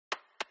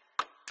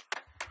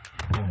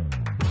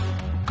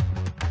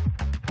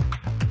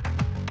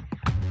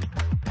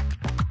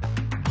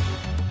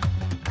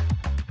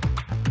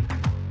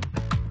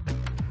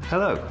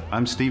Hello,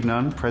 I'm Steve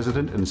Nunn,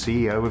 President and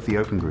CEO of the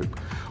Open Group.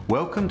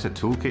 Welcome to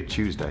Toolkit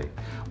Tuesday,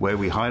 where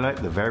we highlight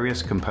the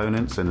various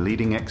components and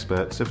leading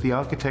experts of the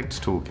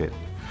Architect's Toolkit,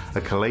 a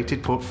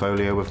collated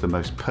portfolio of the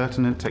most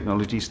pertinent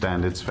technology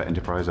standards for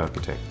enterprise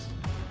architects.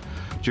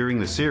 During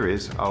the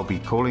series, I'll be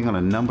calling on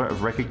a number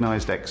of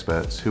recognized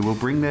experts who will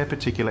bring their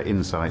particular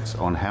insights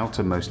on how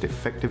to most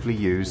effectively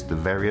use the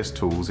various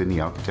tools in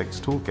the Architect's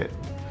Toolkit.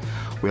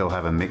 We'll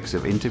have a mix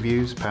of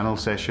interviews, panel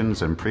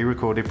sessions, and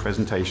pre-recorded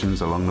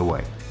presentations along the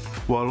way.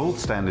 While all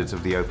standards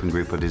of the Open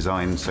Group are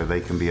designed so they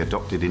can be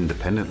adopted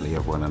independently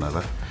of one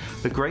another,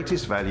 the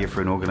greatest value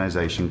for an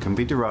organization can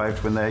be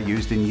derived when they're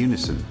used in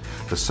unison.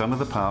 The sum of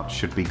the parts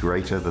should be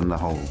greater than the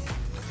whole.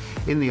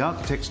 In the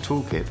Architect's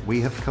Toolkit,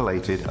 we have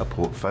collated a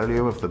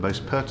portfolio of the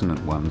most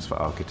pertinent ones for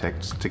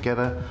architects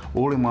together,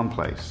 all in one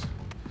place.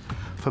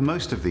 For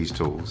most of these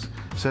tools,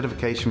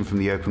 certification from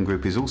the Open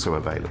Group is also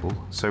available,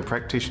 so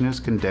practitioners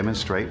can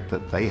demonstrate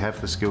that they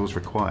have the skills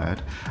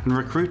required, and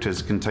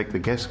recruiters can take the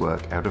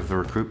guesswork out of the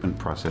recruitment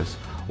process,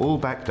 all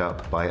backed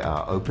up by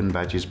our Open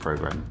Badges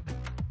program.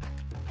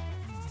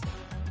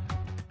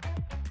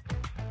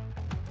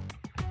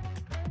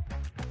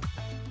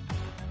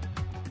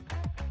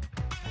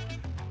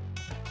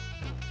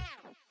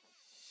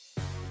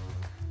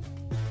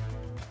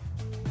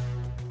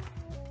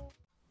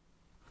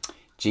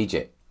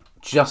 GJIT,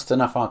 just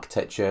enough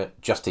architecture,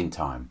 just in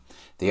time.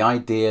 The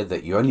idea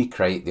that you only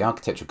create the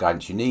architectural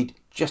guidance you need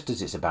just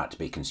as it's about to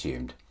be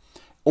consumed.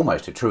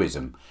 Almost a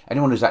truism.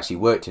 Anyone who's actually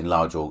worked in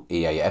large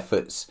EA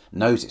efforts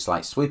knows it's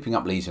like sweeping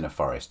up leaves in a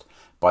forest.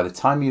 By the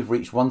time you've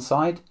reached one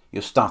side,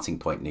 your starting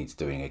point needs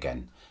doing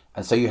again.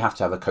 And so you have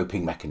to have a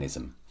coping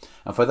mechanism.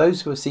 And for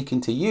those who are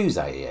seeking to use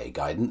AEA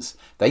guidance,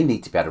 they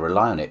need to be able to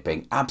rely on it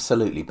being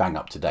absolutely bang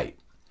up to date.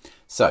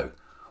 So,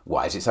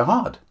 why is it so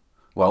hard?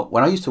 Well,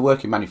 when I used to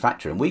work in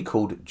manufacturing, we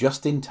called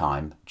just in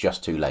time,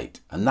 just too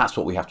late. And that's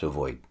what we have to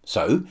avoid.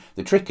 So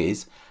the trick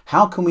is,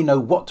 how can we know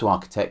what to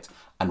architect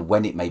and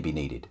when it may be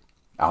needed?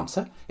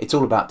 Answer, it's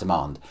all about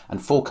demand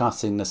and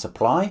forecasting the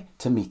supply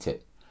to meet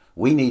it.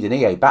 We need an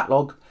EA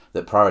backlog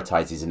that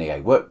prioritizes an EA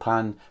work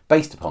plan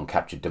based upon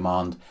captured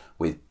demand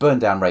with burn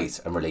down rates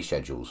and release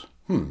schedules.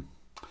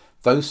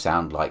 Those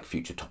sound like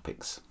future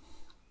topics.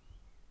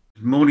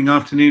 Morning,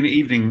 afternoon,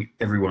 evening,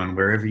 everyone,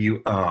 wherever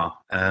you are.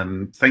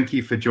 Thank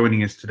you for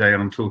joining us today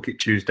on Toolkit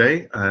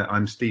Tuesday.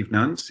 I'm Steve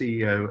Nunn,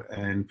 CEO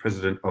and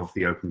President of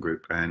the Open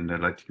Group, and I'd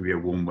like to give you a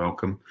warm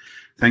welcome.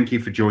 Thank you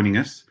for joining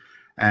us.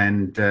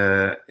 And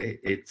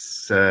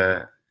it's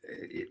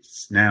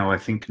now, I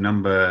think,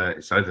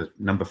 it's either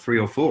number 3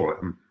 or 4.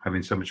 I'm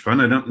having so much fun.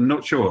 I'm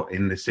not sure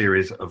in the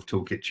series of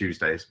Toolkit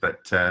Tuesdays,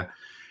 but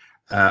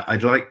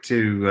I'd like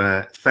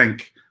to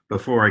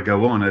before I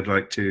go on, I'd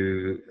like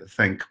to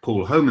thank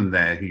Paul Homan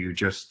there, who you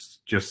just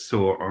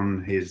saw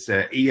on his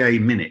EA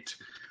Minute.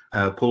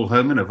 Paul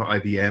Homan of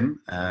IBM,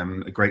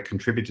 a great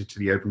contributor to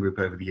the Open Group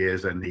over the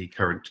years and the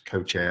current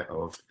co-chair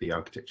of the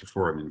Architecture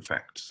Forum, in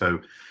fact. So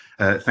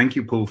thank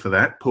you, Paul, for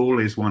that. Paul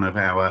is one of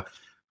our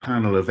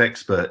panel of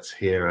experts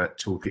here at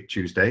Toolkit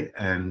Tuesday,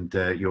 and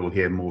you'll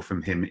hear more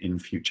from him in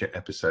future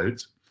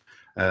episodes.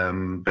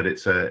 But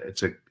it's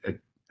a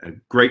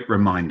great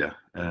reminder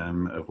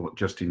of what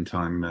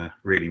just-in-time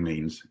really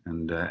means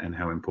and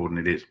how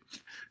important it is.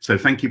 So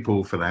thank you,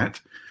 Paul, for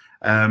that.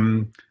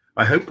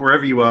 I hope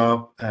wherever you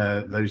are,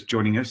 those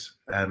joining us,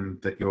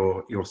 that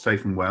you're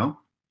safe and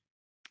well.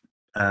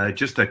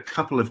 Just a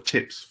couple of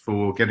tips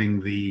for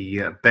getting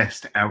the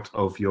best out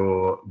of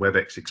your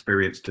WebEx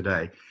experience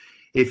today.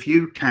 If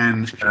you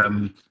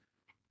can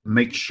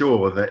make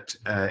sure that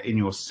in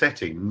your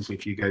settings,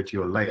 if you go to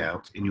your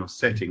layout, in your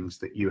settings,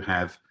 that you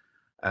have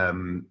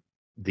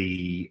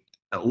the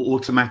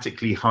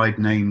automatically hide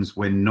names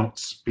when not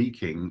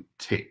speaking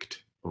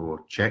ticked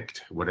or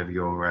checked, whatever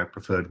your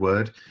preferred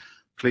word.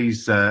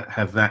 Please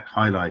have that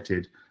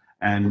highlighted,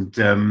 and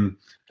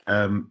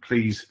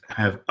please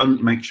have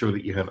make sure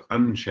that you have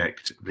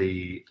unchecked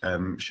the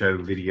show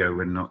video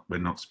when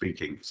not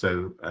speaking.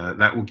 So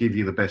that will give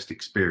you the best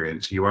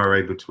experience. You are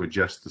able to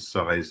adjust the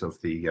size of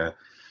the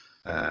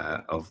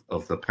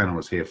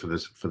panels here for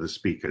the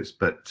speakers,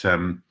 but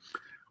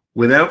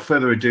without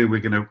further ado,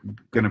 we're going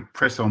to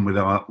press on with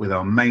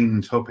our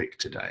main topic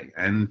today.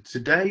 And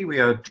today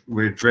we're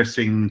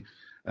addressing,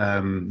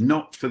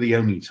 not for the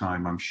only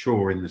time, I'm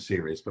sure, in the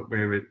series, but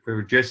we're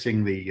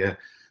addressing the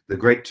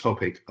great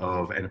topic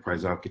of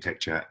enterprise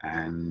architecture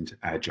and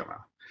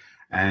agile.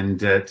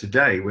 And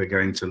today we're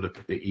going to look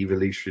at the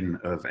evolution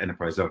of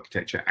enterprise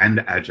architecture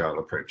and agile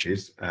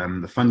approaches,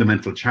 the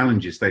fundamental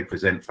challenges they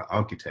present for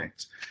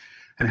architects,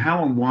 and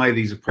how and why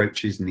these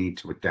approaches need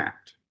to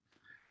adapt.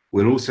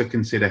 We'll also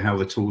consider how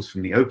the tools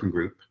from the Open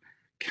Group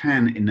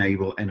can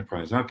enable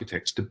enterprise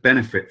architects to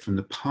benefit from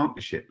the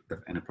partnership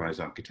of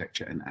enterprise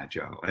architecture and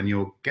agile. And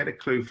you'll get a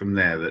clue from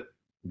there that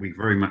we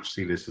very much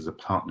see this as a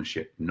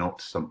partnership,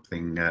 not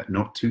something,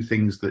 not two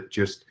things that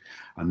just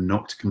are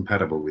not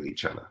compatible with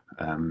each other,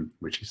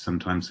 which is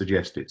sometimes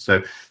suggested.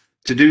 So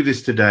To do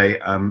this today,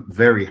 I'm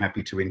very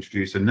happy to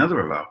introduce another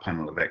of our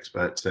panel of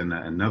experts and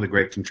another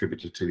great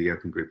contributor to the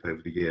Open Group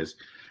over the years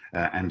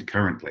and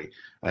currently,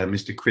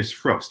 Mr. Chris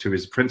Frost, who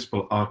is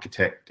Principal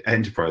Architect,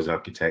 Enterprise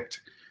Architect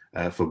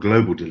for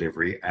Global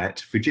Delivery at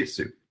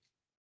Fujitsu.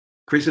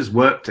 Chris has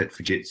worked at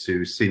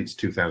Fujitsu since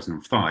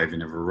 2005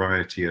 in a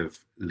variety of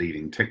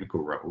leading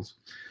technical roles.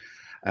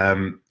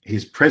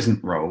 His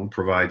present role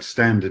provides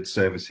standard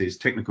services,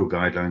 technical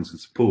guidelines and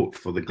support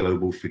for the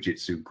global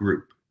Fujitsu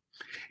Group.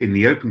 In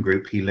the Open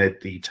Group, he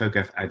led the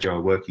TOGAF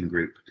Agile Working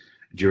Group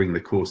during the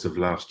course of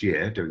last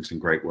year, doing some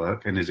great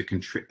work, and is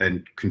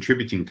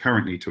contributing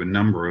currently to a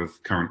number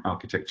of current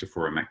architecture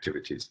forum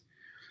activities.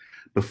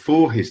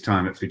 Before his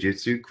time at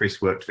Fujitsu,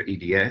 Chris worked for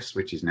EDS,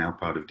 which is now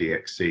part of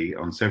DXC,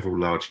 on several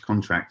large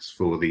contracts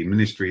for the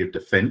Ministry of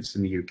Defence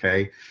in the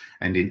UK,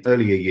 and in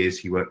earlier years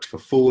he worked for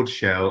Ford,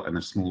 Shell, and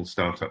a small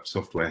startup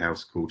software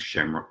house called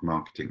Shamrock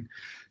Marketing.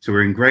 So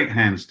we're in great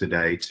hands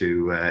today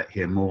to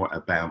hear more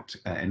about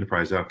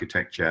enterprise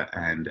architecture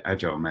and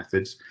agile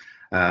methods.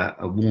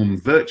 A warm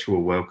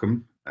virtual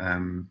welcome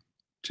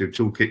to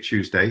Toolkit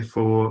Tuesday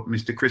for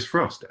Mr. Chris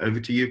Frost. Over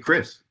to you,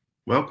 Chris.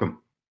 Welcome.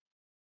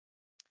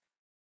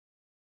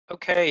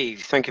 Okay,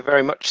 thank you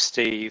very much,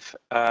 Steve.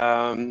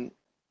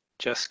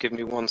 Just give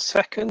me 1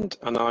 second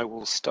and I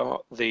will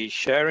start the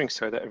sharing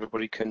so that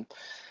everybody can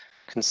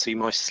see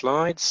my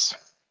slides.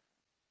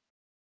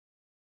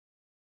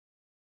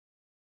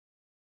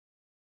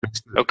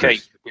 Okay,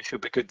 we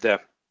should be good there.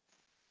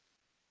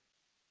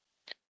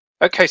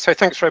 Okay, so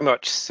thanks very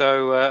much.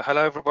 So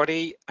hello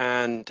everybody,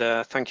 and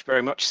thank you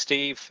very much,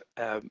 Steve.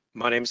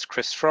 My name is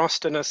Chris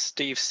Frost, and as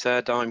Steve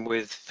said, I'm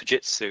with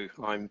Fujitsu.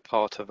 I'm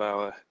part of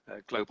our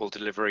global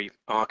delivery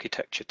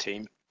architecture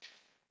team.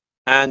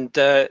 And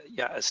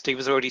yeah, as Steve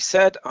has already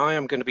said, I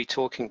am going to be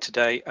talking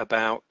today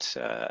about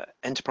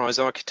enterprise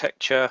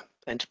architecture,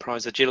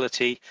 enterprise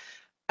agility,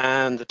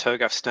 and the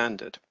TOGAF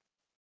standard.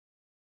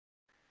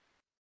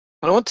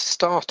 I want to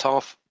start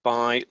off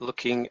by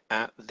looking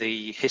at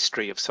the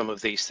history of some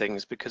of these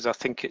things, because I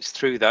think it's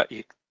through that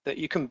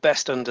you can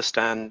best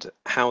understand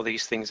how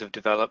these things have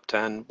developed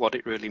and what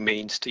it really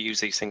means to use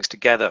these things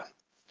together.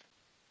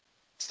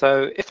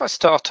 So if I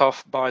start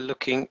off by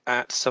looking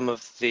at some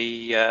of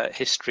the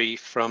history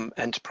from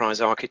enterprise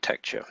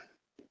architecture,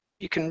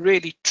 you can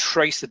really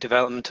trace the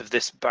development of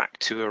this back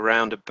to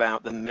around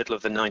about the middle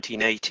of the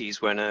 1980s,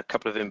 when a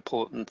couple of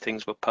important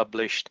things were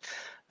published.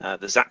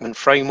 The Zachman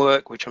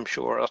framework, which I'm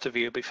sure a lot of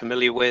you will be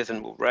familiar with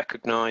and will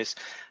recognize,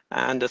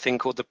 and a thing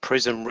called the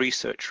PRISM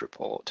research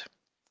report.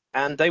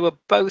 And they were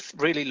both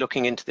really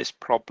looking into this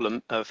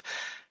problem of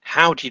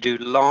how do you do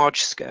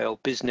large scale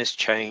business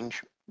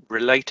change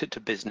related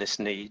to business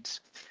needs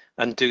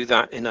and do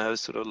that in a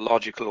sort of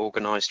logical,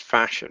 organized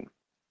fashion.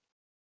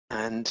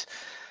 And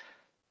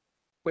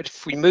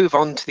if we move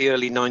on to the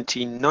early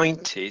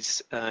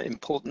 1990s,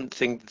 important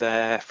thing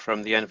there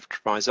from the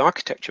enterprise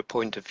architecture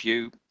point of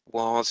view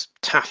was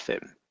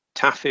TAFIM.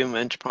 TAFIM,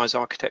 Enterprise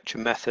Architecture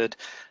Method,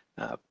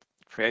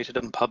 created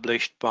and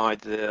published by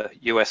the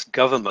US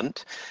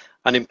government.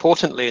 And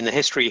importantly in the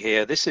history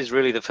here, this is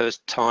really the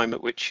first time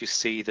at which you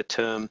see the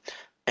term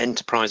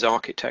enterprise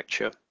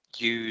architecture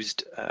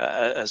used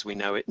as we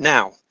know it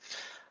now.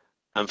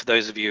 And for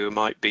those of you who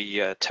might be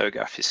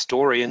TOGAF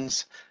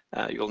historians,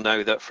 you'll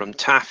know that from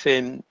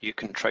TAFIM you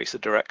can trace a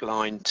direct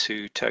line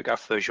to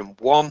TOGAF version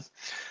 1,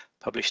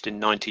 published in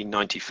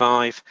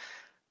 1995.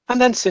 And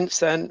then since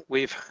then,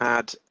 we've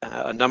had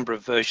a number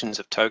of versions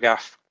of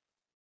TOGAF.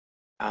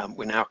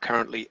 We're now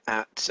currently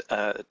at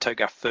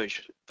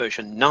TOGAF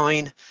version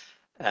 9.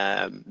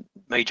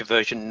 Major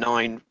version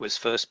 9 was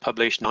first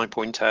published,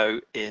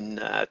 9.0,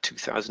 in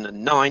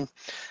 2009,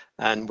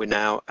 and we're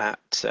now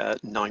at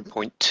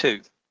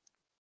 9.2.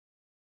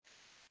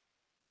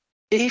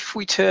 If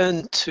we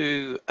turn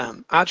to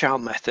agile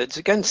methods,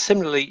 again,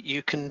 similarly,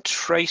 you can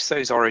trace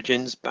those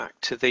origins back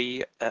to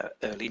the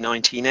early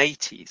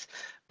 1980s.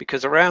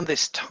 Because around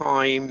this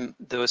time,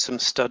 there was some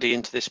study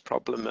into this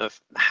problem of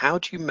how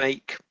do you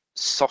make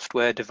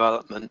software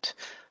development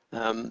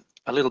a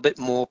little bit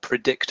more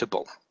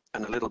predictable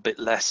and a little bit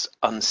less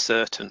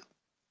uncertain.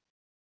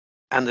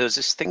 And there was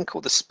this thing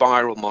called the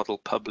spiral model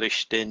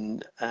published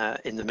in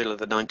the middle of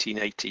the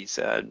 1980s,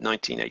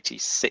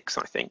 1986,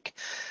 I think.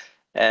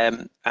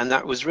 And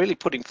that was really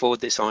putting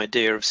forward this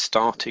idea of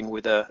starting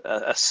with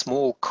a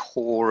small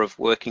core of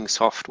working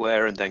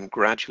software and then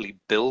gradually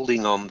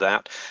building on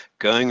that,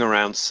 going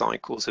around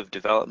cycles of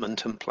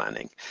development and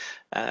planning,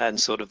 and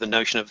sort of the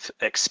notion of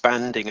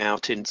expanding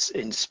out in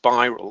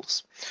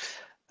spirals.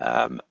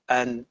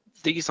 And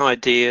these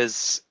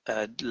ideas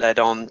led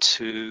on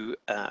to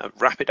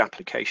rapid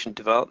application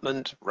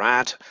development,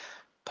 RAD,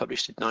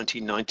 published in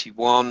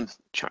 1991, a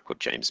chap called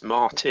James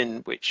Martin,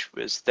 which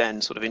was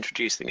then sort of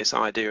introducing this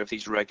idea of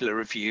these regular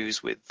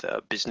reviews with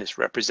business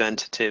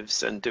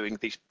representatives and doing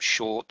these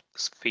short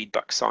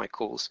feedback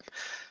cycles.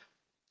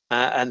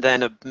 And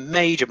then a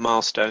major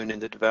milestone in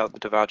the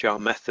development of agile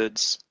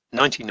methods,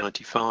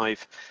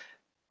 1995,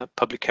 a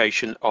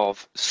publication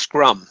of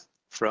Scrum,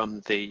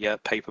 from the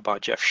paper by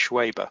Jeff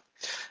Schwaber.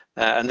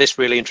 And this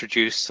really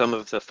introduced some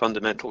of the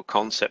fundamental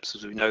concepts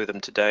as we know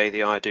them today,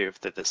 the idea of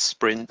the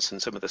sprints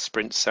and some of the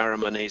sprint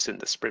ceremonies and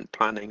the sprint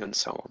planning and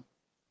so on.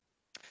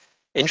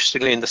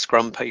 Interestingly, in the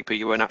Scrum paper,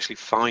 you won't actually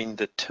find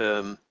the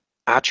term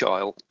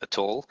Agile at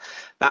all.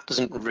 That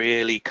doesn't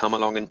really come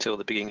along until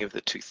the beginning of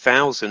the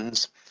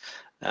 2000s.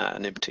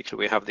 And in particular,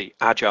 we have the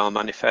Agile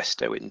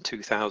Manifesto in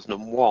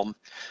 2001.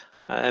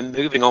 And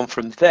moving on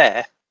from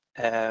there,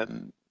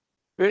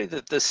 really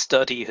the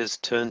study has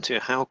turned to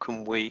how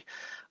can we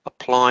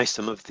apply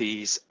some of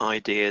these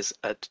ideas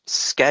at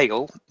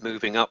scale,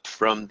 moving up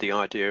from the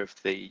idea of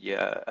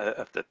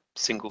the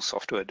single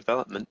software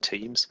development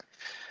teams.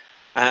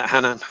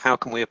 And how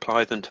can we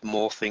apply them to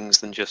more things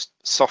than just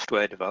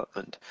software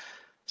development?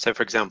 So,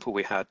 for example,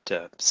 we had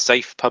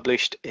SAFE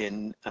published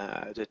in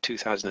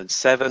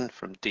 2007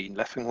 from Dean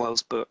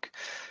Leffingwell's book,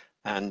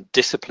 and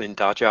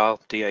Disciplined Agile,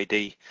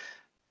 DAD,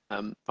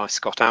 by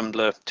Scott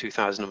Ambler,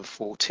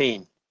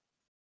 2014.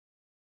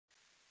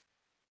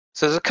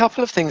 So there's a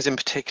couple of things in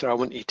particular I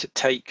want you to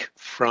take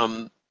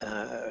from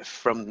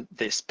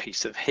this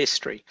piece of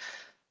history.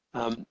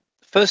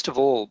 First of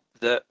all,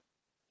 that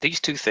these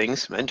two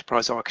things,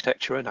 enterprise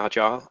architecture and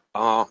agile,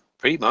 are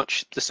pretty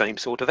much the same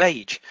sort of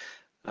age.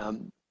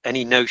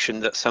 Any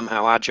notion that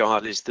somehow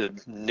agile is the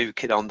new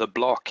kid on the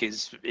block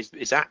is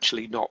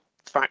actually not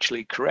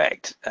factually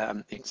correct.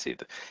 You can see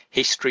the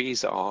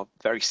histories are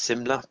very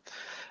similar,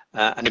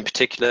 and in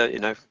particular, you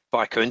know,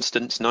 by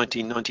coincidence,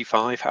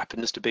 1995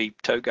 happens to be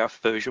TOGAF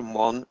version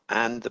 1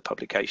 and the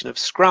publication of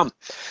Scrum.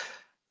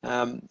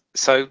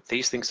 So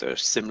these things are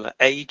similar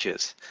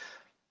ages.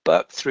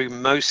 But through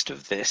most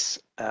of this,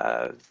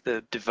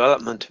 the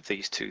development of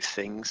these two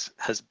things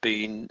has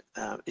been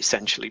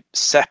essentially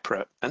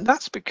separate. And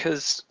that's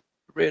because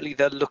really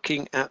they're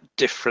looking at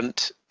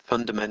different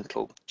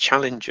fundamental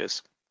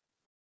challenges.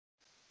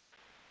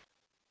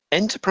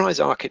 Enterprise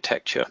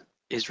architecture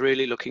is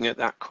really looking at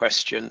that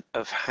question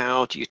of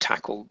how do you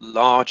tackle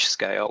large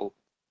scale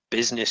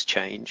business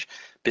change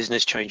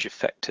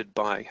affected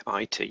by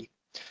IT.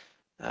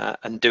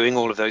 And doing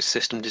all of those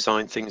system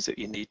design things that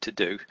you need to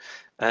do,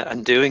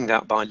 and doing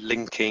that by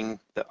linking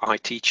the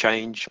IT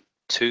change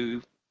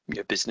to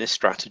your business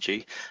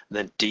strategy, and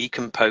then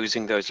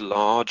decomposing those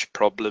large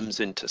problems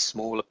into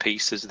smaller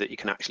pieces that you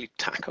can actually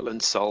tackle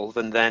and solve.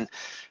 And then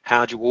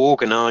how do you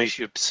organize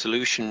your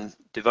solution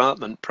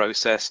development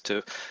process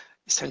to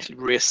essentially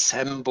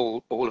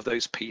reassemble all of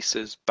those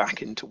pieces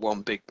back into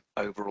one big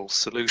overall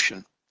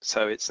solution.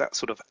 So it's that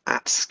sort of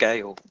at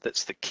scale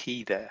that's the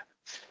key there.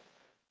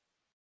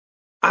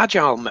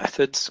 Agile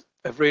methods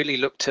have really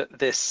looked at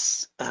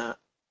this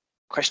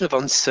question of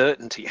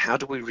uncertainty. How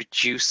do we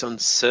reduce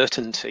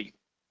uncertainty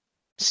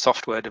in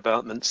software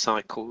development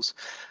cycles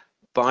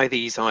by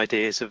these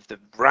ideas of the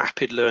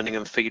rapid learning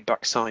and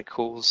feedback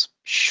cycles,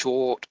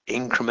 short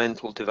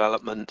incremental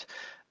development,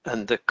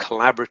 and the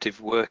collaborative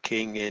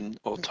working in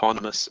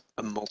autonomous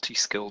and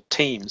multi-skilled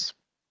teams?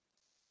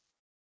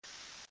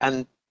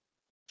 And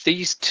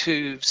these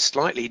two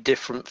slightly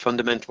different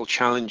fundamental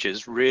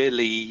challenges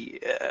really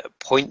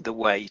point the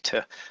way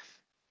to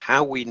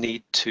how we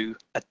need to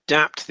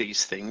adapt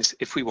these things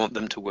if we want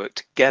them to work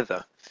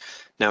together.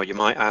 Now, you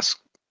might ask,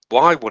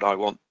 why would I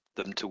want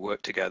them to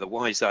work together?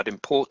 Why is that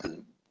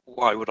important?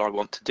 Why would I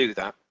want to do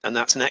that? And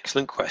that's an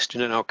excellent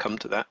question, and I'll come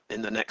to that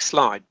in the next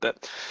slide.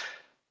 But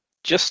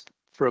just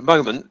for a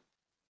moment,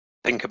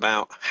 think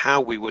about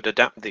how we would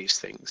adapt these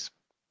things.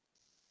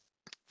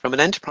 From an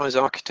enterprise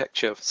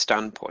architecture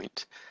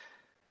standpoint,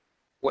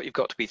 what you've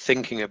got to be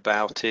thinking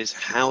about is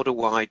how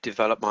do I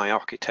develop my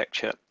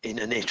architecture in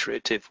an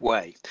iterative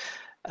way?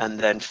 And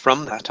then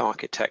from that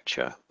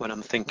architecture, when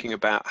I'm thinking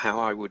about how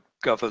I would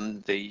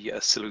govern the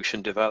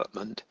solution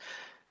development,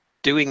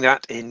 doing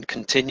that in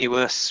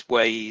continuous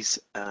ways,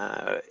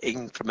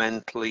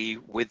 incrementally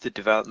with the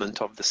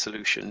development of the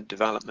solution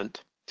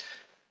development.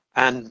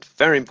 And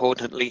very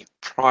importantly,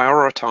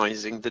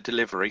 prioritizing the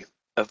delivery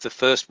of the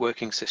first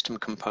working system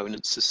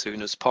components as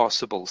soon as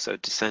possible. So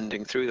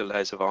descending through the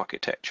layers of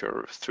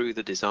architecture, through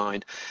the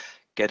design,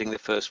 getting the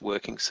first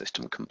working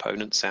system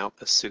components out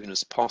as soon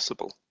as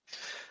possible.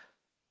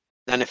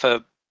 Then if I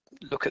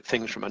look at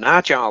things from an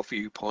agile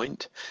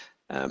viewpoint,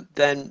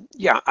 then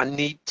yeah, I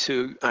need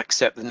to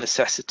accept the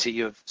necessity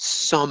of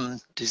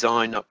some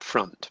design up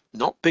front.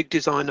 Not big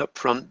design up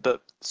front,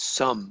 but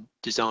some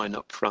design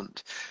up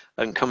front.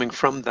 And coming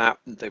from that,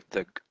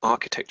 the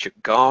architecture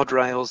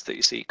guardrails that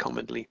you see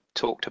commonly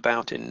talked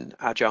about in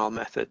agile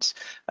methods,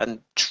 and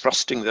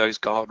trusting those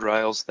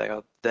guardrails, they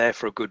are there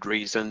for a good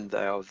reason.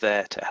 They are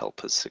there to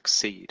help us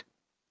succeed.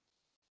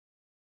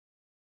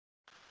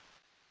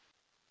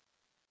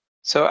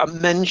 So I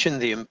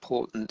mentioned the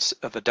importance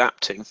of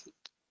adapting.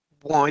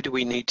 Why do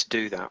we need to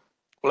do that?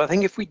 Well, I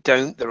think if we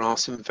don't, there are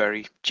some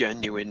very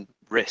genuine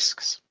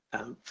risks.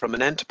 From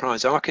an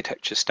enterprise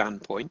architecture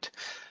standpoint,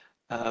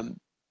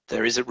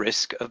 there is a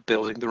risk of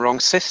building the wrong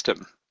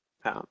system.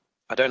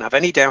 I don't have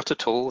any doubt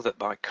at all that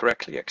by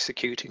correctly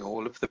executing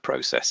all of the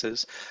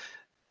processes,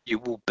 you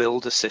will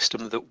build a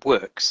system that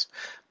works.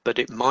 but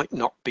it might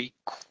not be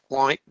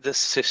quite the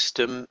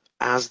system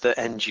as the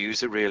end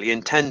user really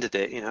intended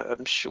it. You know,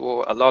 I'm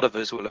sure a lot of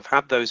us will have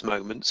had those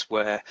moments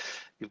where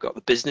you've got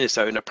the business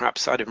owner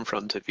perhaps sat in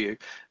front of you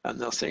and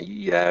they'll say,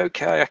 yeah,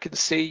 okay, I can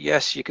see,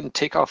 yes, you can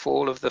tick off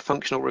all of the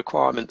functional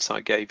requirements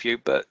I gave you,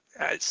 but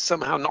it's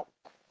somehow not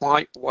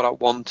quite what I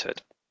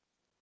wanted.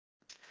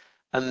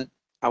 And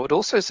I would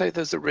also say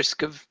there's a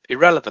risk of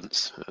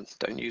irrelevance.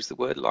 Don't use the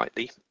word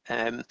lightly.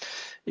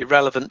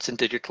 Irrelevance in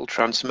digital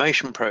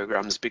transformation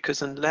programs,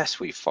 because unless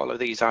we follow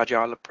these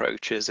agile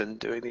approaches and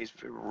doing these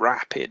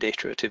rapid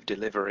iterative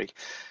delivery,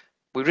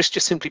 we risk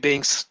just simply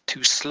being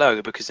too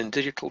slow, because in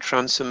digital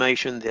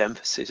transformation, the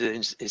emphasis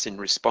is in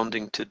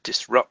responding to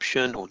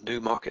disruption or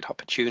new market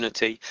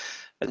opportunity.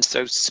 And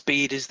so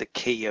speed is the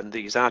key, and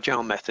these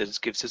agile methods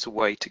gives us a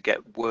way to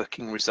get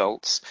working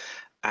results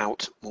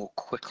out more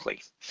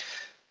quickly.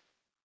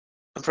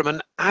 And from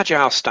an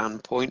agile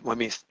standpoint, when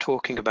we're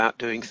talking about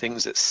doing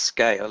things at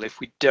scale, if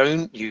we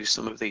don't use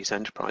some of these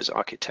enterprise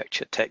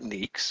architecture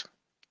techniques,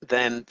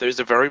 then there's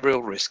a very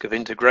real risk of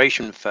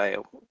integration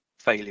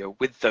failure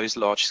with those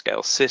large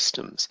scale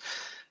systems,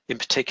 in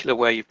particular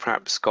where you've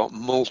perhaps got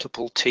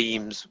multiple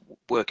teams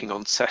working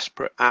on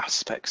separate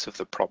aspects of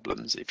the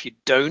problems. If you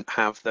don't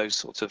have those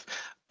sorts of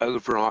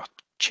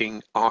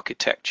overarching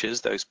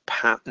architectures, those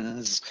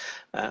patterns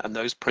and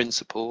those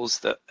principles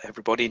that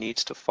everybody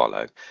needs to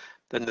follow,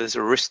 then there's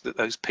a risk that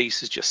those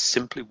pieces just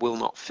simply will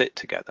not fit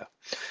together.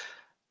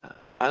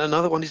 And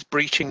another one is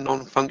breaching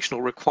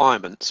non-functional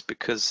requirements,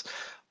 because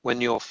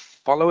when you're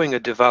following a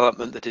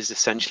development that is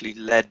essentially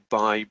led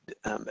by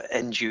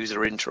end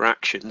user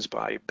interactions,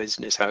 by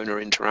business owner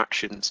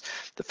interactions,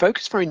 the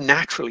focus very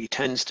naturally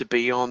tends to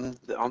be on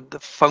the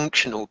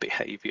functional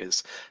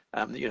behaviors,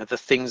 you know, the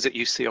things that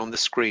you see on the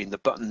screen, the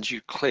buttons you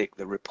click,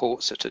 the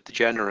reports that are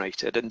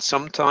generated. And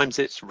sometimes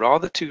it's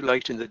rather too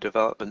late in the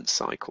development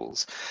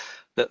cycles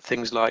that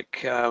things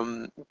like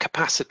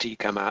capacity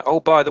come out. Oh,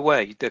 by the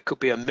way, there could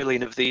be 1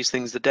 million of these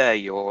things a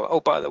day, or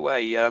oh, by the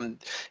way, you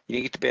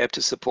need to be able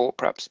to support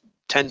perhaps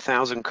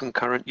 10,000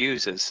 concurrent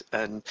users,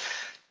 and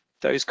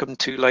those come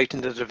too late in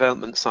the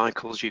development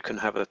cycles, you can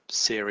have a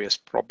serious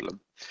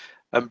problem.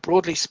 And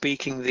broadly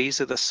speaking,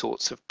 these are the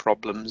sorts of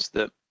problems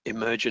that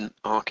emergent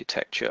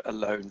architecture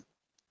alone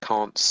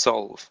can't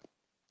solve.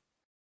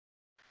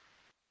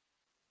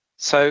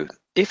 So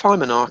if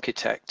I'm an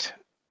architect,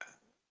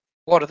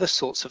 what are the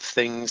sorts of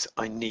things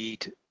I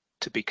need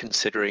to be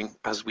considering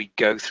as we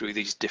go through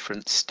these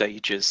different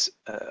stages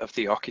of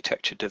the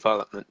architecture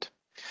development?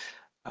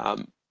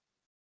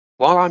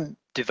 While I'm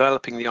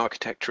developing the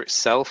architecture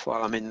itself,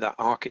 while I'm in that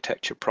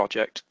architecture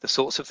project, the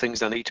sorts of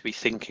things I need to be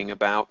thinking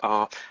about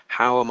are,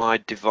 how am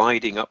I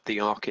dividing up the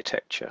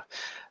architecture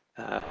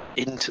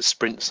into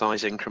sprint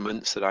size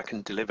increments that I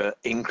can deliver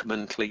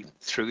incrementally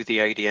through the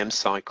ADM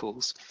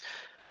cycles?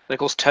 And of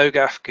course,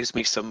 TOGAF gives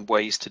me some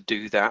ways to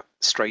do that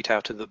straight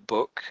out of the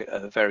book.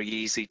 Very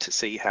easy to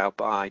see how,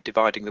 by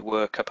dividing the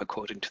work up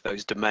according to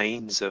those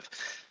domains of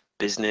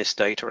business,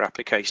 data,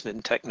 application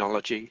and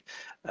technology,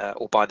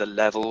 or by the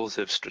levels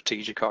of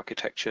strategic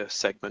architecture,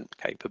 segment,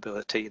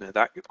 capability, you know,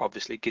 that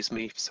obviously gives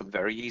me some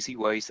very easy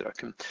ways that I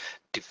can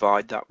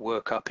divide that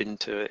work up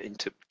into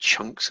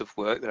chunks of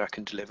work that I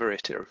can deliver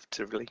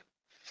iteratively.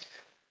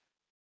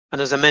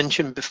 And as I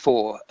mentioned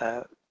before,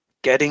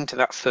 getting to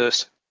that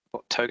first,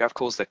 what TOGAF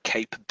calls the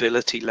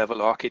capability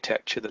level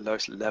architecture, the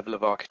lowest level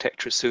of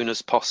architecture, as soon as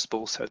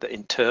possible, so that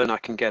in turn I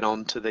can get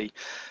on to the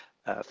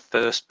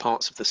first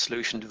parts of the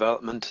solution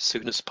development as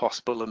soon as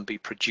possible and be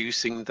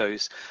producing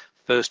those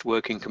first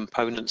working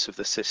components of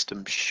the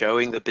system,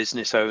 showing the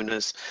business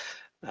owners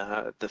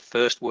the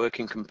first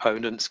working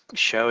components,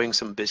 showing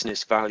some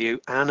business value,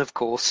 and of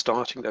course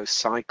starting those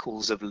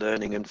cycles of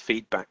learning and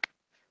feedback.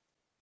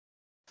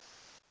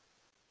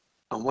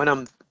 And when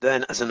I'm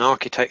then, as an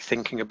architect,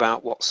 thinking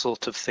about what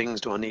sort of things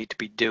do I need to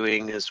be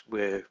doing as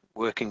we're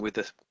working with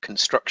the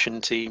construction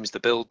teams, the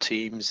build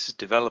teams,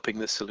 developing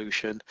the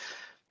solution,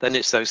 then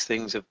it's those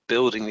things of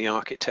building the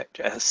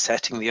architecture,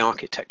 setting the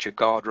architecture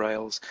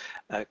guardrails,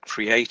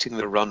 creating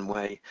the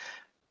runway,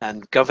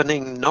 and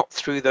governing not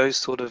through those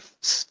sort of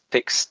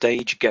fixed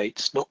stage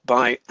gates, not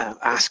by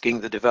asking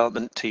the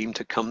development team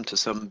to come to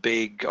some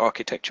big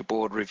architecture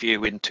board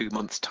review in 2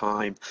 months'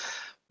 time,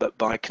 but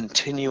by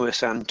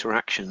continuous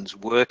interactions,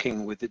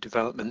 working with the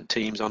development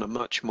teams on a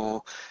much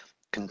more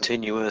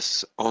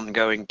continuous,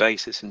 ongoing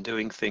basis, and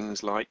doing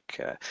things like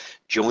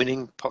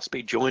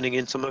possibly joining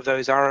in some of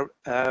those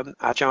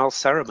agile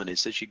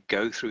ceremonies as you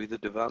go through the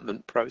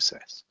development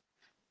process.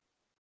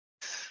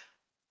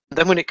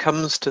 Then when it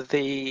comes to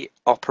the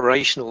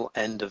operational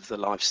end of the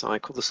life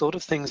cycle, the sort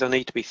of things I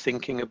need to be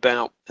thinking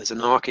about as an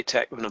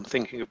architect when I'm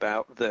thinking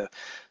about the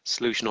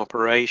solution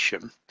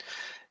operation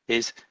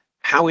is,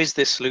 how is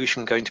this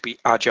solution going to be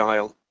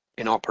agile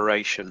in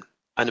operation?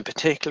 And in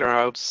particular,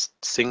 I would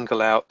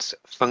single out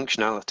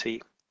functionality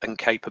and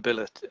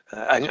capability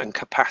and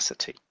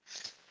capacity.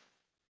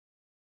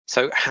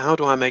 So how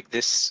do I make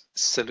this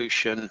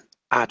solution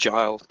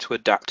agile to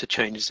adapt to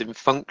changes in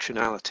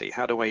functionality?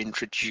 How do I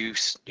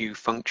introduce new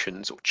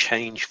functions or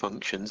change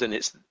functions? And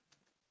it's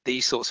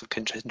these sorts of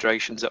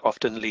considerations that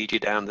often lead you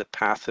down the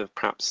path of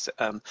perhaps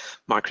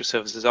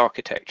microservices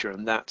architecture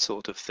and that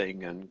sort of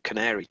thing, and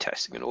canary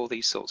testing and all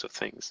these sorts of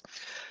things.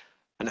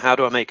 And how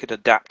do I make it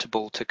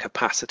adaptable to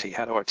capacity?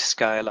 How do I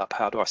scale up?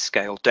 How do I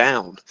scale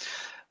down?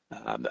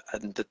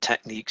 And the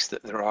techniques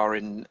that there are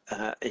in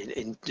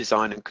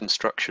design and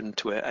construction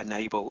to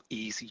enable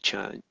easy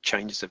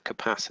changes of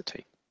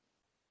capacity.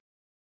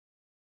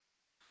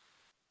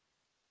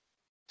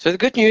 So the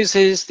good news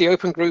is the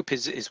Open Group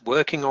is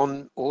working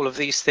on all of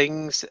these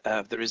things.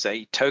 There is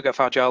a TOGAF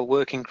Agile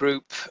Working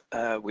Group,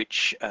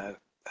 which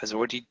has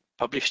already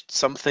published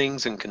some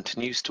things and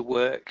continues to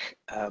work.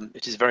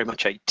 It is very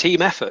much a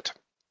team effort.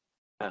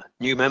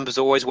 New members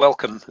always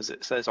welcome, as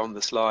it says on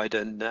the slide.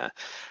 And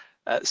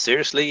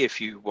seriously,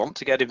 if you want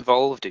to get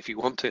involved, if you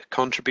want to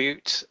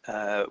contribute,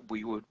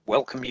 we would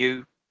welcome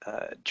you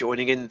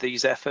joining in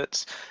these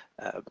efforts.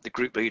 The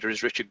group leader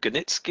is Richard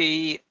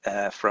Gunitsky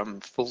from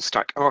Full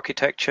Stack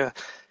Architecture.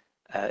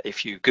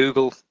 If you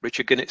Google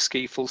Richard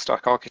Gunitsky Full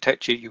Stack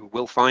Architecture, you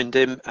will find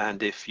him.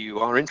 And if you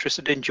are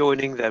interested in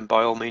joining, then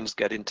by all means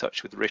get in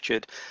touch with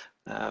Richard.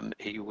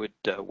 He would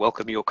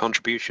welcome your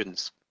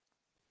contributions.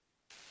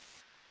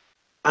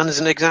 And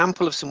as an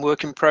example of some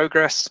work in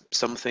progress,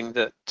 something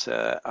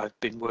that I've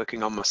been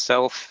working on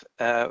myself,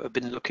 I've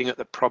been looking at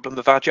the problem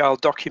of agile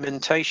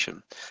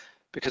documentation.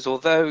 Because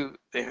although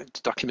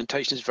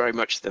documentation is very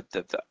much the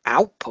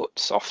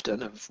outputs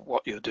often of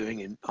what you're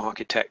doing in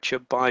architecture,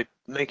 by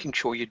making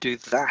sure you do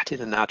that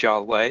in an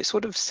agile way, it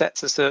sort of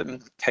sets a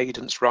certain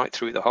cadence right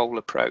through the whole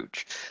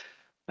approach.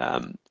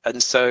 And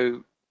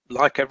so,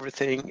 like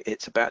everything,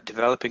 it's about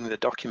developing the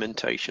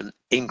documentation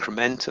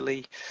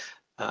incrementally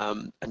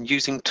and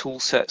using tool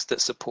sets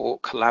that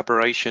support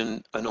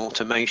collaboration and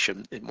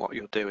automation in what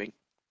you're doing.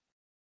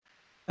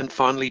 And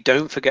finally,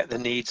 don't forget the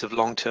needs of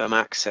long-term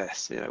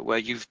access, where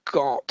you've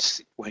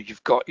got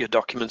your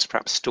documents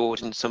perhaps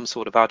stored in some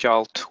sort of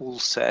agile tool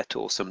set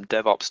or some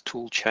DevOps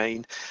tool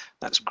chain.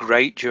 That's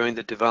great during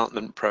the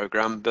development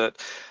program,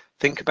 but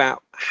think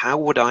about how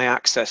would I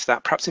access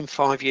that perhaps in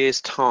 5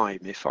 years' time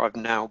if I've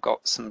now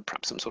got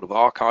perhaps some sort of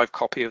archive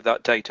copy of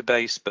that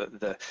database,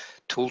 but the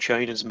tool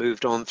chain has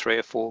moved on 3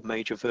 or 4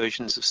 major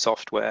versions of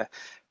software.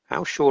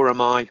 How sure am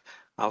I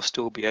I'll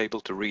still be able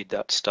to read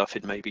that stuff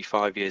in maybe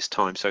 5 years'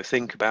 time? So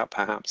think about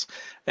perhaps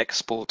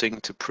exporting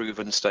to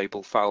proven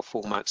stable file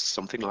formats,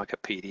 something like a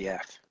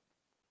PDF.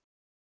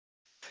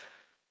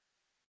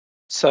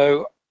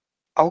 So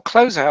I'll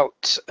close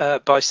out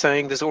by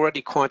saying there's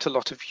already quite a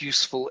lot of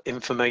useful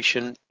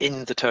information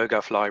in the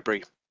TOGAF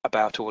library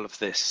about all of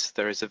this.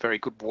 There is a very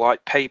good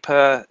white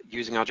paper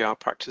using agile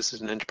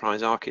practices in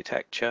enterprise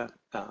architecture,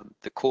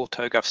 the core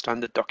TOGAF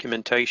standard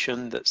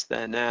documentation that's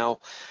there now.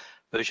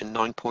 Version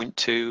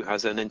 9.2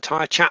 has an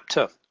entire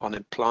chapter on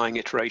applying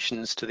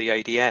iterations to the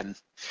ADM.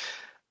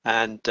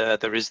 And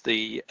there is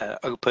the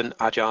Open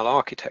Agile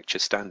Architecture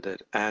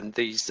Standard. And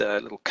these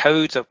little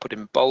codes I've put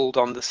in bold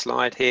on the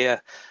slide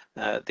here.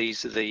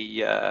 These are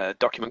the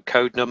document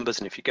code numbers.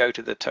 And if you go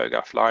to the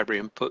TOGAF library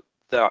and put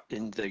that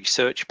in the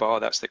search bar,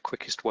 that's the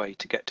quickest way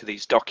to get to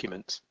these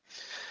documents.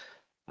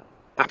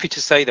 Happy to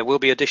say there will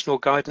be additional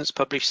guidance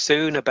published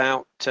soon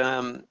about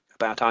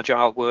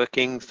agile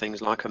working,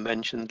 things like I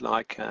mentioned,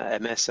 like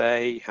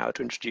MSA, how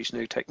to introduce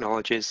new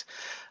technologies,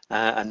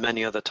 and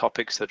many other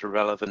topics that are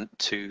relevant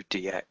to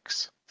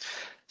DX.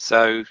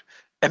 So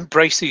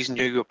embrace these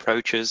new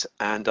approaches,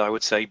 and I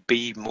would say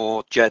be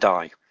more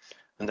Jedi.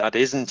 And that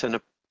isn't an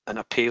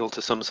appeal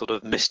to some sort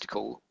of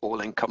mystical,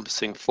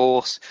 all-encompassing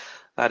force.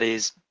 That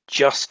is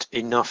just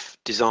enough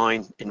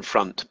design in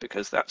front,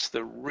 because that's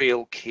the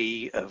real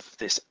key of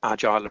this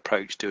agile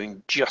approach,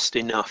 doing just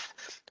enough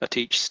at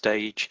each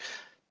stage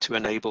to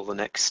enable the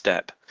next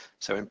step.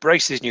 So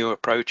embrace these new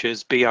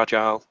approaches, be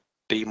agile,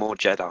 be more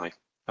Jedi.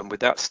 And with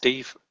that,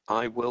 Steve,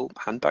 I will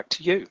hand back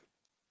to you.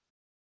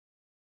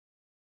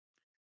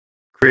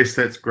 Chris,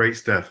 that's great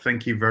stuff.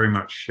 Thank you very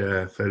much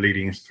for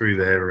leading us through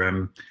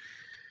there.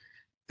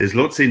 There's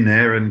lots in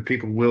there, and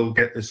people will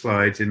get the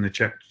slides in the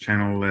chat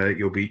channel.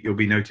 You'll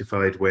be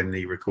notified when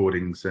the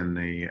recordings and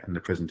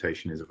the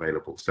presentation is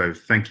available. So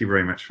thank you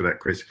very much for that,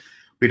 Chris.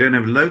 We don't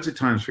have loads of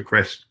times for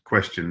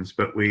questions,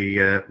 but we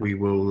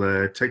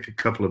will take a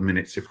couple of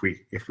minutes if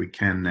we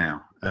can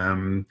now.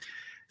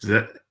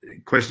 There's a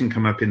question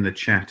come up in the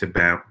chat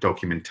about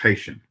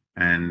documentation,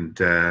 and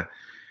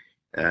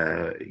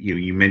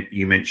you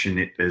mentioned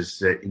it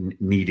as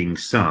needing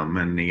some,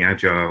 and the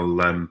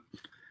Agile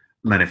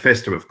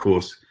Manifesto, of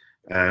course,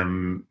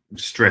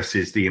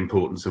 stresses the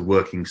importance of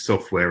working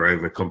software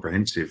over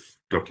comprehensive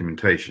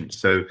documentation.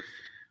 So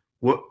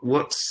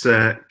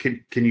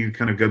can you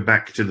kind of go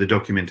back to the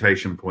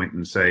documentation point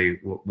and say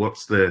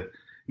what's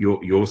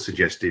your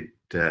suggested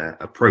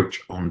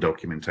approach on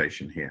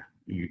documentation here?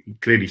 You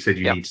clearly said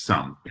you need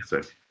some.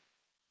 So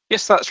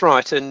yes, that's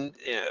right. And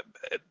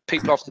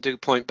people often do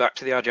point back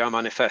to the Agile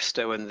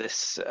Manifesto and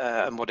this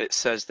and what it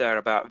says there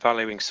about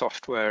valuing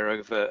software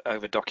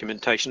over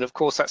documentation. Of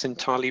course, that's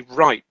entirely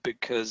right,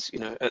 because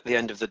at the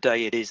end of the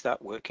day, it is that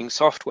working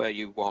software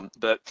you want.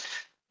 But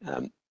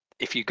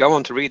if you go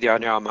on to read the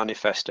Agile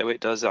Manifesto, it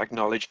does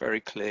acknowledge very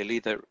clearly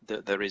that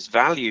there is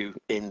value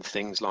in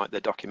things like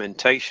the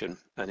documentation.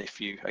 And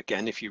if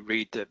you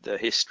read the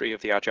history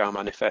of the Agile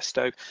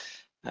Manifesto,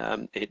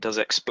 it does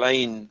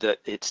explain that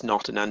it's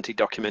not an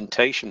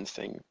anti-documentation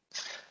thing.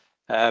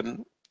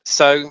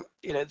 So,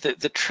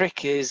 the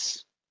trick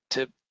is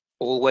to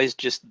always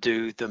just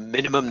do the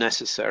minimum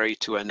necessary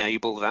to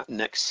enable that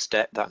next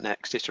step, that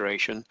next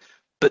iteration.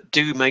 But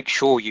do make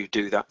sure you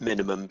do that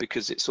minimum,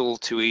 because it's all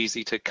too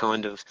easy to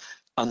kind of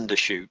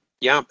undershoot.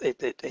 Yeah,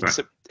 it's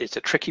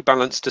a tricky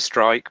balance to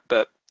strike,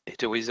 but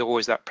it is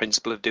always that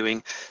principle of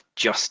doing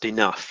just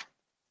enough.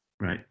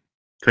 Right.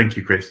 Thank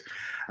you, Chris.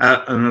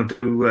 And I'll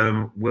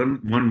do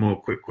one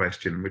more quick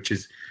question, which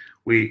is,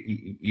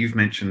 you've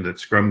mentioned that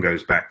Scrum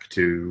goes back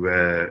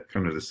to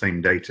kind of the same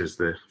date as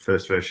the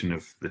first version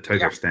of the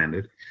TOGAF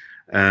Standard.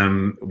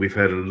 We've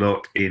heard a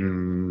lot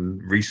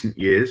in recent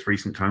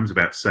times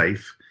about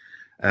SAFe.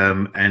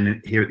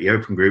 And here at the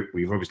Open Group,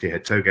 we've obviously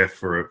had TOGAF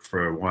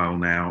for a while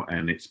now,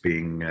 and it's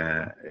being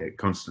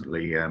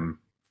constantly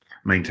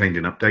maintained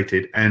and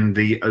updated, and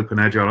the Open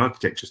Agile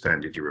Architecture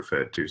Standard you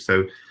referred to.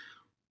 So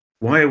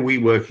why are we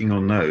working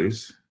on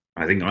those?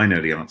 I think I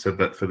know the answer,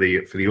 but for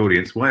the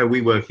audience, why are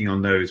we working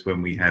on those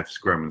when we have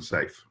Scrum and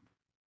SAFe?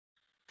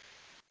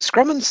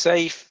 Scrum and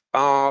SAFe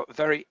are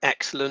very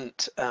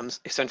excellent,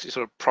 essentially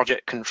sort of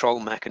project control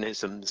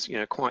mechanisms,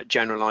 quite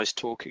generalized,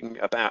 talking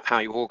about how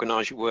you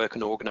organize your work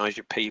and organize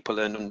your people,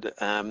 and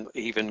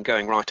even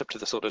going right up to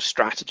the sort of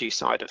strategy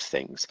side of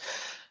things.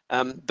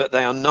 But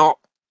they are not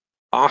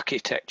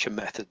architecture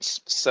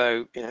methods.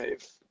 So,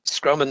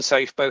 Scrum and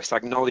SAFe both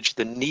acknowledge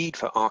the need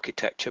for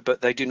architecture,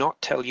 but they do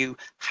not tell you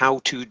how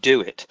to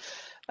do it.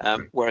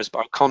 Whereas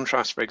by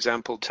contrast, for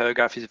example,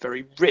 TOGAF is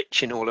very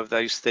rich in all of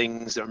those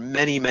things. There are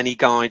many, many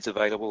guides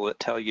available that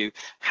tell you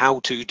how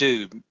to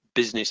do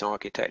business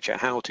architecture,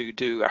 how to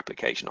do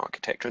application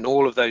architecture, and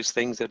all of those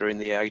things that are in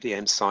the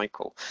ADM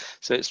cycle.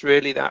 So it's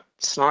really that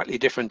slightly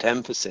different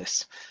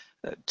emphasis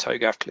that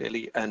TOGAF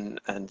clearly and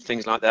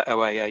things like that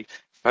OAA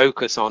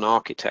focus on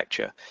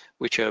architecture,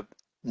 which are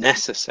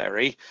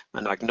necessary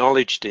and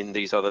acknowledged in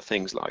these other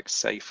things like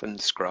SAFe and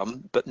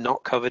Scrum, but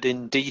not covered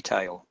in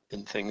detail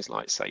in things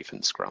like SAFe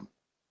and Scrum.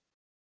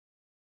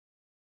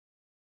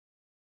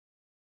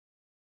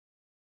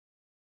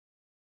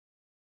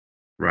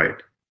 Right.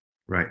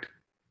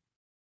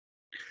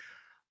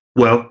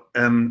 Well,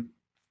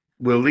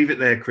 we'll leave it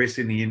there, Chris,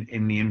 in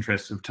the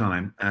interest of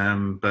time.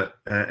 But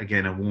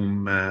again, a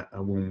warm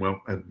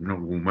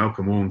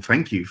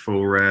thank you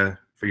for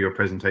your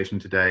presentation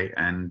today,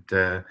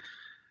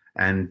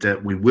 and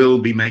we will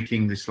be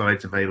making the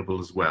slides available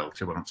as well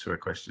to answer a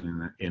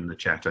question in the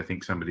chat. I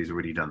think somebody's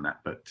already done that,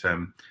 but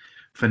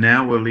for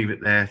now we'll leave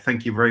it there.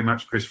 Thank you very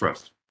much, Chris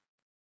Frost.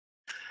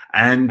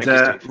 And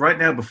right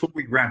now, before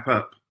we wrap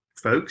up,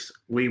 folks,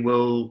 we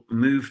will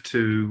move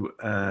to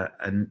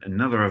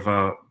another of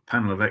our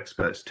panel of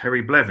experts,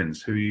 Terry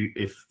Blevins, who,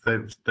 if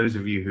those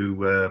of you who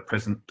were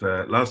present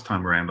last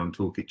time around on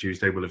Toolkit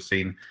Tuesday will have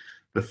seen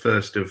the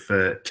first of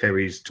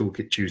Terry's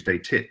Toolkit Tuesday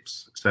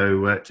tips.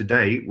 So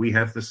today we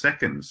have the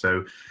second.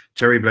 So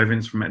Terry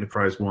Blevins from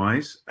Enterprise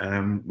Wise,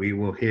 we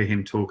will hear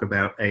him talk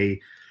about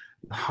a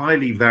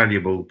highly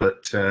valuable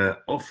but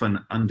often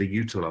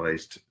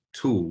underutilized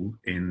tool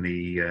in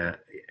the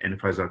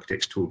Enterprise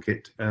Architects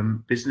Toolkit,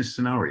 business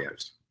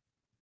scenarios.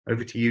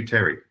 Over to you,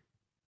 Terry.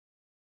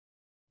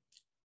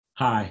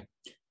 Hi,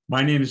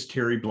 my name is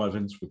Terry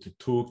Blevins with the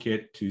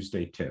Toolkit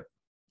Tuesday tip.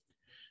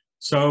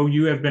 So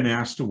you have been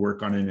asked to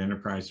work on an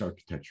enterprise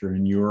architecture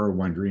and you are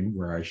wondering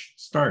where I should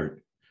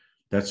start.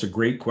 That's a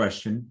great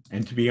question.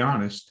 And to be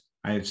honest,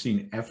 I have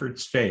seen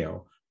efforts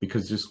fail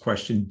because this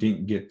question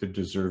didn't get the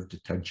deserved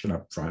attention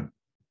up front.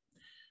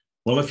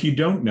 Well, if you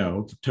don't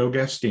know, the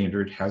TOGAF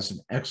Standard has an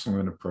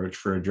excellent approach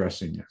for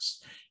addressing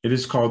this. It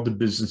is called the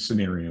business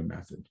scenario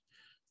method.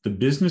 The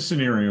business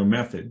scenario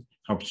method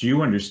helps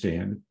you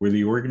understand where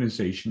the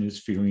organization is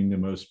feeling the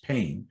most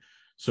pain,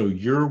 so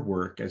your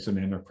work as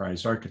an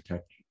enterprise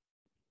architect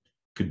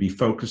could be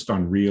focused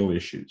on real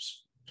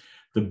issues.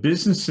 The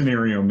business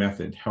scenario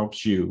method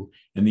helps you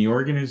and the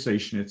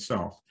organization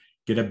itself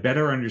get a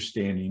better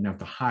understanding of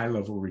the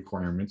high-level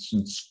requirements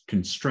and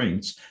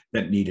constraints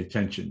that need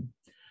attention.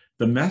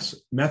 The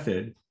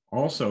method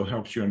also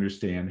helps you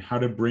understand how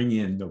to bring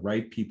in the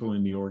right people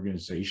in the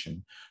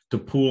organization to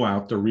pull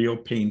out the real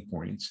pain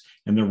points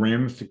and the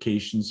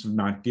ramifications of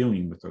not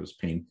dealing with those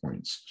pain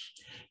points.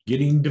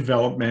 Getting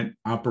development,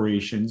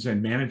 operations,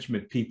 and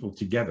management people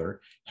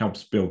together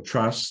helps build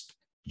trust,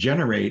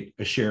 generate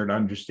a shared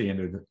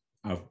understanding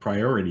of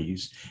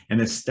priorities, and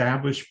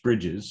establish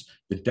bridges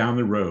that down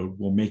the road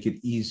will make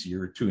it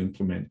easier to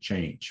implement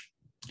change.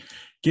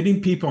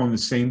 Getting people on the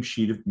same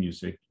sheet of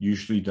music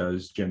usually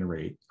does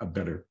generate a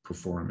better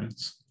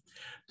performance.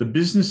 The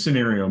business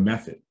scenario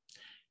method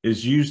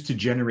is used to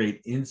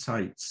generate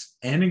insights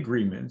and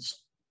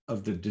agreements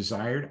of the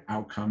desired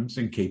outcomes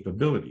and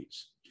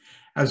capabilities.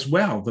 As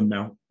well,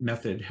 the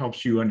method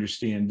helps you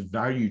understand the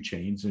value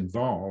chains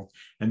involved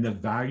and the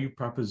value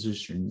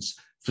propositions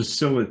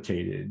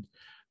facilitated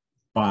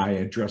by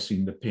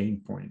addressing the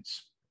pain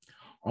points.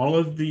 All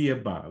of the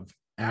above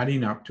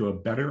adding up to a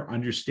better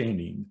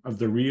understanding of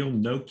the real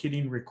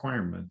no-kidding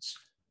requirements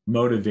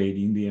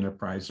motivating the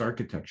enterprise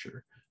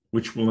architecture,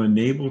 which will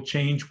enable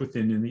change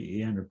within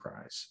the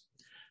enterprise.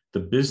 The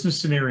business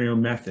scenario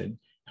method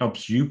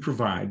helps you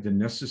provide the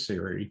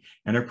necessary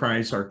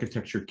enterprise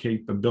architecture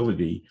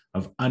capability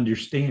of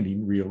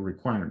understanding real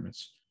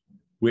requirements,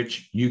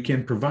 which you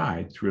can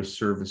provide through a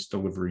service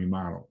delivery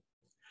model.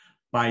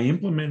 By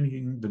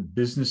implementing the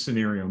business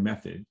scenario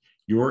method,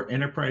 your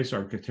enterprise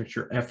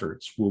architecture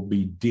efforts will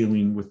be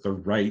dealing with the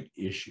right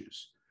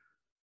issues.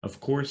 Of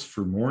course,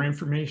 for more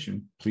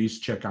information, please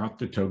check out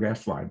the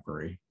TOGAF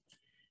library.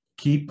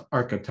 Keep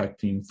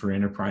architecting for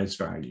enterprise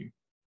value.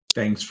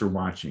 Thanks for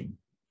watching.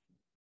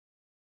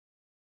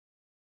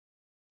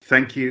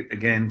 Thank you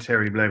again,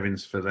 Terry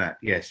Blevins, for that.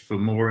 Yes, for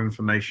more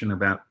information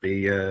about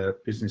the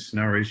business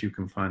scenarios, you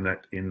can find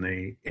that in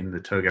the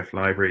TOGAF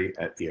library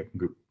at the Open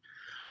Group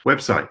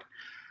website.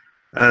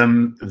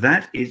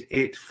 That is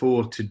it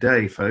for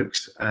today,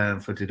 folks,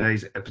 for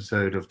today's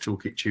episode of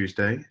Toolkit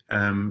Tuesday.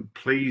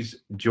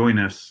 Please join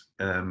us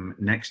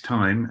next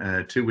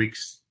time, 2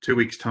 weeks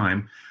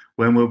time,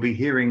 when we'll be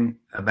hearing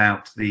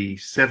about the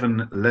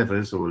 7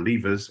 levers or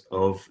levers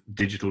of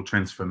digital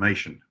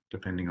transformation,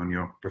 depending on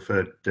your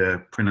preferred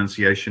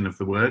pronunciation of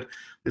the word.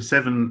 The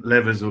 7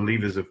 levers or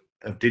levers of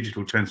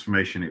digital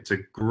transformation. It's a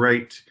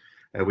great,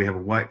 we have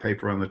a white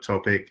paper on the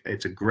topic.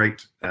 It's a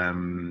great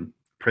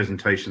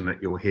presentation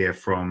that you'll hear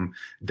from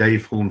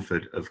Dave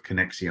Hornford of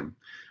Connexium.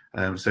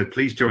 So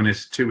please join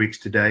us 2 weeks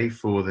today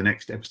for the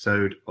next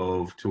episode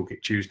of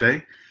Toolkit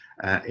Tuesday.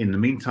 In the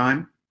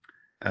meantime,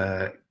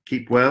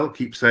 keep well,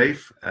 keep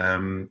safe,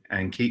 and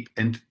keep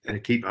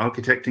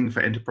architecting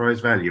for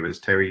enterprise value, as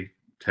Terry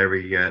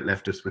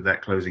left us with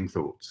that closing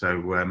thought.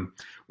 So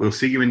we'll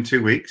see you in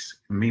 2 weeks.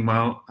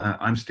 Meanwhile,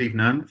 I'm Steve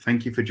Nunn.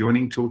 Thank you for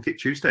joining Toolkit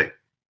Tuesday.